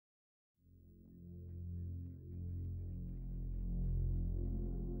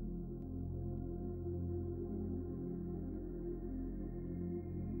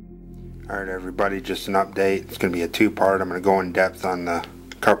Alright everybody, just an update. It's going to be a two-part. I'm going to go in depth on the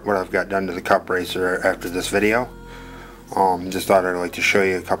cup, what I've got done to the cup racer after this video. Just thought I'd like to show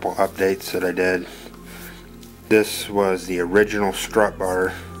you a couple updates that I did. This was the original strut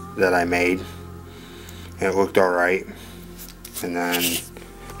bar that I made. It looked alright. And then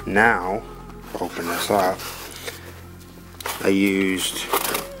now, open this up, I used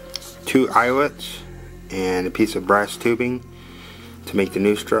 2 eyelets and a piece of brass tubing to make the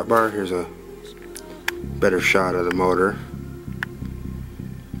new strut bar. Here's a better shot of the motor.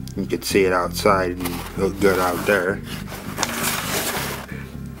 You can see it outside and look good out there.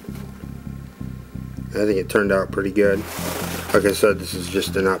 I think it turned out pretty good. Like I said, this is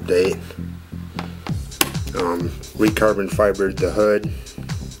just an update. Recarbon fibered the hood.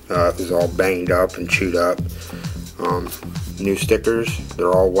 It was all banged up and chewed up. New stickers.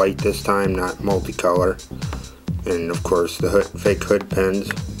 They're all white this time, not multicolor. And of course the hood, fake hood pins.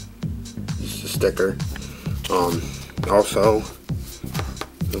 Just a sticker. Also,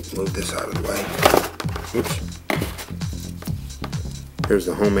 move this out of the way. Oops. Here's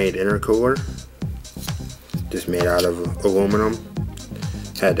the homemade intercooler. Just made out of aluminum.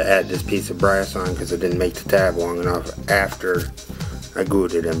 Had to add this piece of brass on because I didn't make the tab long enough after I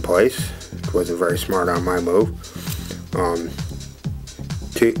glued it in place. It wasn't very smart on my move.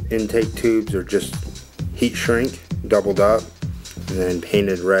 Intake tubes are just heat shrink, doubled up, and then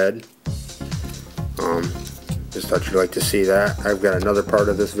painted red. Just thought you'd like to see that. I've got another part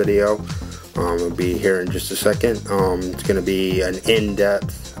of this video. It'll be here in just a second. It's going to be an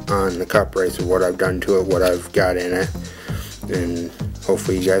in-depth on the cup racer, what I've done to it, what I've got in it, and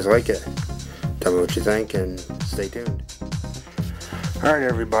hopefully you guys like it. Tell me what you think and stay tuned. Alright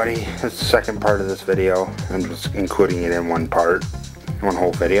everybody, that's the second part of this video. I'm just including it in one part, one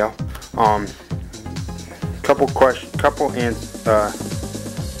whole video. Couple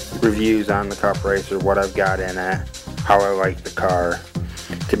reviews on the cup racer, what I've got in it, how I like the car.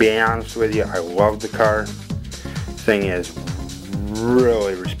 To be honest with you, I love the car. Thing is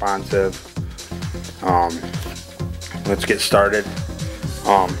really responsive. Let's get started.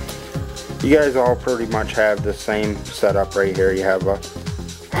 You guys all pretty much have the same setup right here. You have a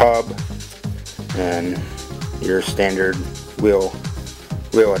hub and your standard wheel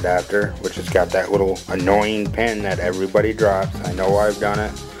adapter, which has got that little annoying pin that everybody drops. I know I've done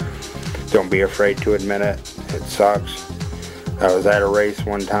it. Don't be afraid to admit it. It sucks. I was at a race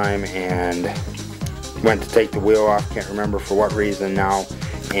one time and went to take the wheel off, can't remember for what reason now,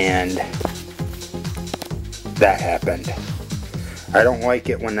 and that happened. I don't like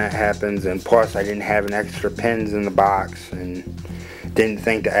it when that happens, and plus I didn't have an extra pins in the box and didn't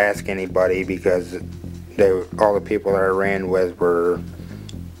think to ask anybody because all the people that I ran with were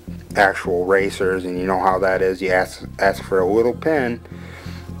actual racers, and you know how that is. You ask for a little pin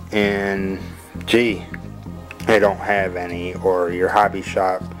and gee, they don't have any. Or your hobby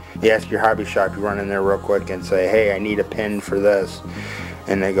shop, you ask your hobby shop, you run in there real quick and say, hey, I need a pin for this,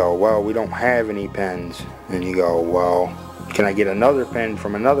 and they go, well, we don't have any pins. And you go, well, can I get another pin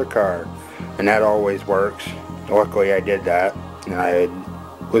from another car? And that always works. Luckily I did that and I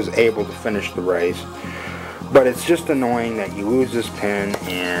was able to finish the race. But it's just annoying that you lose this pin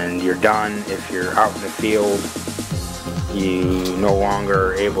and you're done. If you're out in the field, you no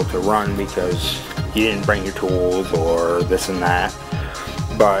longer are able to run because you didn't bring your tools or this and that.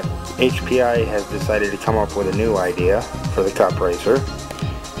 But HPI has decided to come up with a new idea for the cup racer.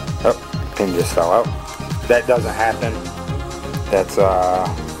 Oh, pin just fell out. That doesn't happen. That's see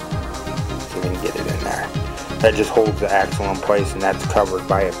if we can get it in there. That just holds the axle in place, and that's covered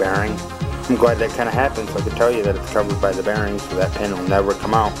by a bearing. I'm glad that kind of happened, so I can tell you that it's covered by the bearing, so that pin will never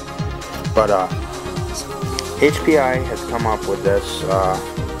come out. But HPI has come up with this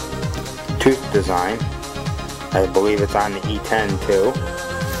tooth design. I believe it's on the E10 too.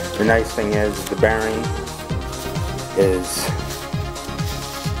 The nice thing is the bearing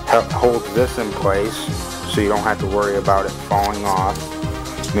holds this in place, so you don't have to worry about it falling off.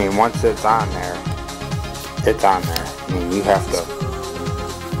 I mean, once it's on there, it's on there. I mean, you have to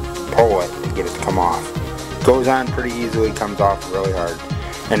pull it to get it to come off. It goes on pretty easily, comes off really hard.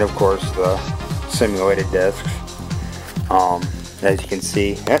 And of course the simulated discs. As you can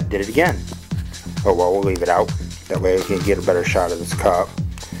see, did it again. Oh well, we'll leave it out. That way we can get a better shot of this cup.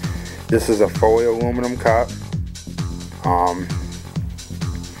 This is a fully aluminum cup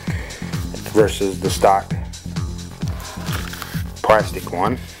versus the stock plastic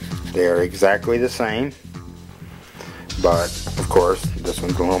one. They are exactly the same, but of course this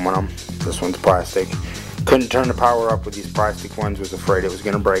one's aluminum, this one's plastic. Couldn't turn the power up with these plastic ones, was afraid it was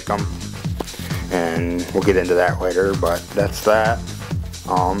going to break them, and we'll get into that later, but that's that.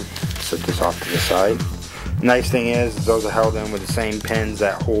 set this off to the side. Nice thing is those are held in with the same pins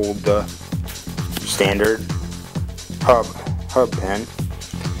that hold the standard hub pin,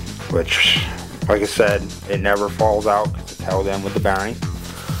 which, like I said, it never falls out because it's held in with the bearing.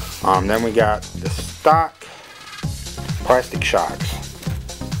 Then we got the stock plastic shocks,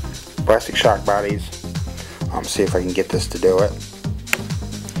 plastic shock bodies. See if I can get this to do it.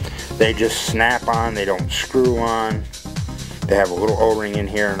 They just snap on, they don't screw on. They have a little O-ring in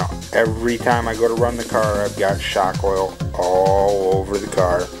here, and every time I go to run the car, I've got shock oil all over the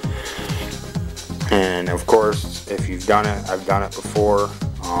car. And of course, if you've done it, I've done it before,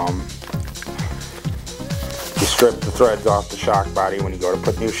 you strip the threads off the shock body when you go to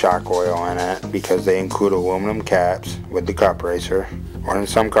put new shock oil in it, because they include aluminum caps with the cup racer. Or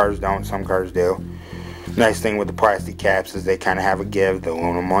some cars don't, some cars do. Nice thing with the plastic caps is they kind of have a give, the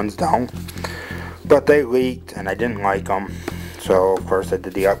aluminum ones don't. But they leaked and I didn't like them, so of course I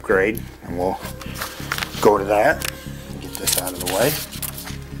did the upgrade, and we'll go to that. Get this out of the way.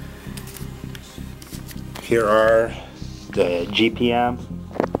 Here are the GPM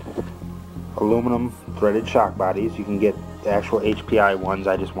aluminum threaded shock bodies. You can get the actual HPI ones.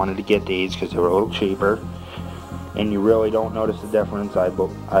 I just wanted to get these because they were a little cheaper, and you really don't notice the difference.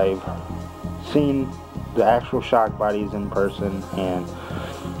 I've seen the actual shock bodies in person, and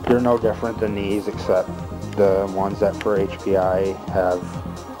they're no different than these, except the ones that for HPI have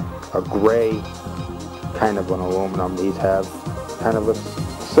a gray kind of an aluminum. These have kind of a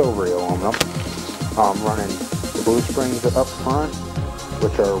silvery aluminum. Running the blue springs up front,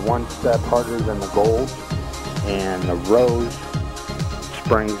 which are one step harder than the gold, and the rose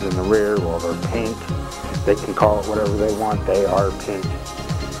springs in the rear, well, they're pink. They can call it whatever they want, they are pink.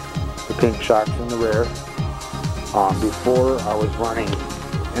 The pink shocks in the rear. Before I was running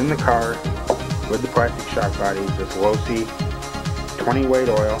in the car with the plastic shock bodies, this Losi 20 weight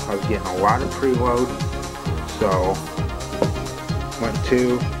oil. I was getting a lot of preload, so went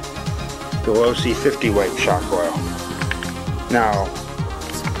to the Losi 50 weight shock oil. Now,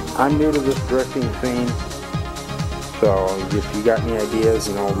 I'm new to this drifting scene, so if you got any ideas,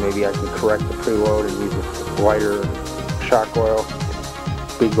 you know, maybe I can correct the preload and use a lighter shock oil,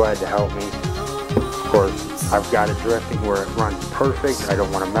 be glad to help me. Of course, I've got it drifting where it runs perfect. I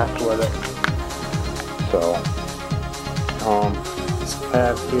don't want to mess with it. So,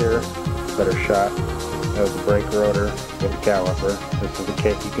 have here, better shot. That was the brake rotor with the caliper. This is the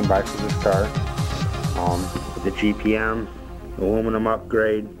kit you can buy for this car. The GPM, aluminum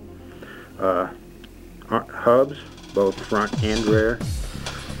upgrade, hubs, both front and rear.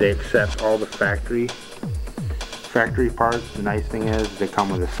 They accept all the factory parts. The nice thing is they come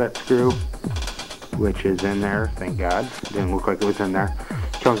with a set screw, which is in there, thank God. Didn't look like it was in there.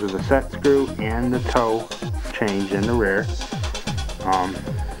 Comes with a set screw and the toe change in the rear.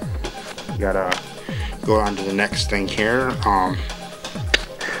 Gotta go on to the next thing here.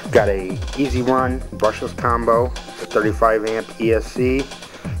 Got a easy run brushless combo, a 35 amp ESC,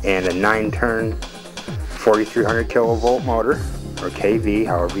 and a 9-turn 4300 kilovolt motor, or KV,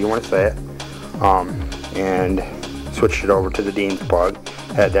 however you want to say it. And switched it over to the Dean's plug.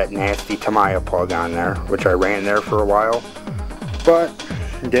 Had that nasty Tamiya plug on there, which I ran there for a while, but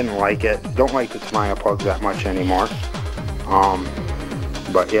didn't like it. Don't like the Tamiya plugs that much anymore.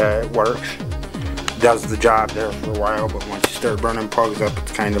 But yeah, it works. Does the job there for a while, but once you start burning plugs up,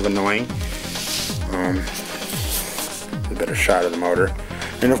 it's kind of annoying. A better shot of the motor.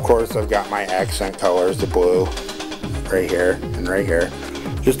 And of course, I've got my accent colors, the blue, right here and right here,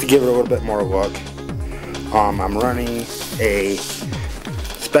 just to give it a little bit more look. I'm running a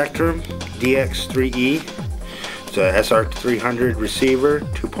Spectrum DX3E. It's a SR300 receiver,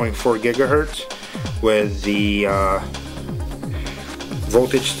 2.4 gigahertz, with the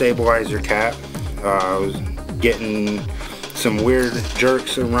voltage stabilizer cap. I was getting some weird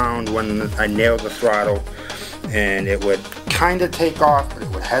jerks around when I nailed the throttle, and it would kind of take off, but it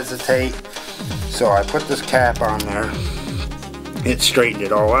would hesitate. So I put this cap on there. It straightened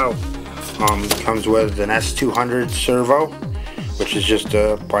it all out. Comes with an S200 servo, which is just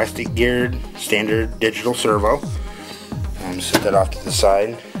a plastic geared standard digital servo. Set that off to the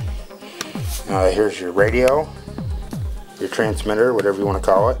side. Here's your radio, your transmitter, whatever you want to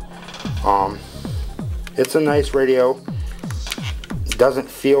call it. It's a nice radio. It doesn't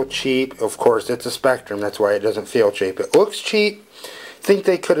feel cheap. Of course, it's a Spectrum, that's why it doesn't feel cheap. It looks cheap. Think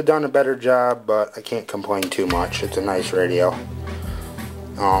they could have done a better job, but I can't complain too much. It's a nice radio.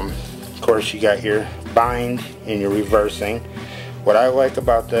 Of course, you got your bind and your reversing. What I like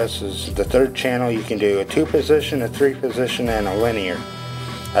about this is the third channel. You can do a 2-position, a 3-position, and a linear.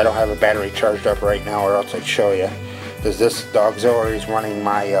 I don't have a battery charged up right now, or else I'd show you. Because the auxiliary is running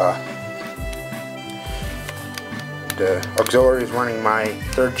my The auxiliary is running my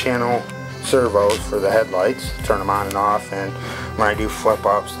 3rd channel servos for the headlights. Turn them on and off, and when I do flip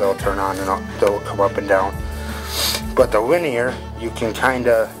ups, they'll turn on and up, they'll come up and down. But the linear, you can kind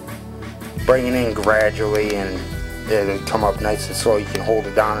of bring it in gradually, and it'll come up nice and slow. You can hold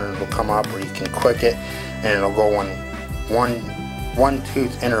it down and it'll come up, or you can click it and it'll go in one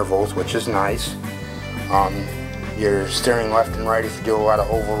tooth intervals, which is nice. You're steering left and right if you do a lot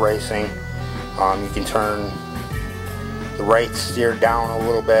of oval racing. You can turn the right steer down a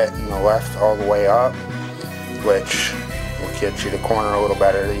little bit and the left all the way up, which will get you the corner a little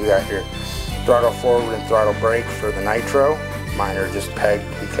better. You got your throttle forward and throttle brake for the nitro. Mine are just pegged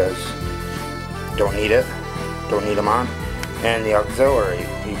because don't need it, don't need them on. And the auxiliary,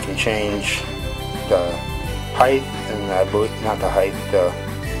 you can change the height and not the height, the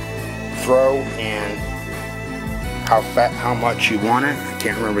throw and how much you want it. I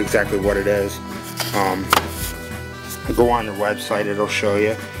can't remember exactly what it is. Go on their website, it'll show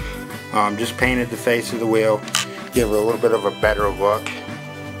you. Just painted the face of the wheel, give it a little bit of a better look.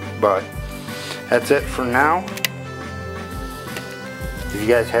 But that's it for now. If you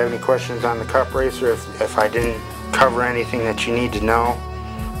guys have any questions on the Cup Racer, if I didn't cover anything that you need to know,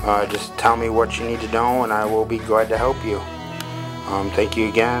 just tell me what you need to know and I will be glad to help you. Thank you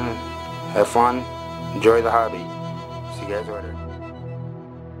again. Have fun. Enjoy the hobby. See you guys later.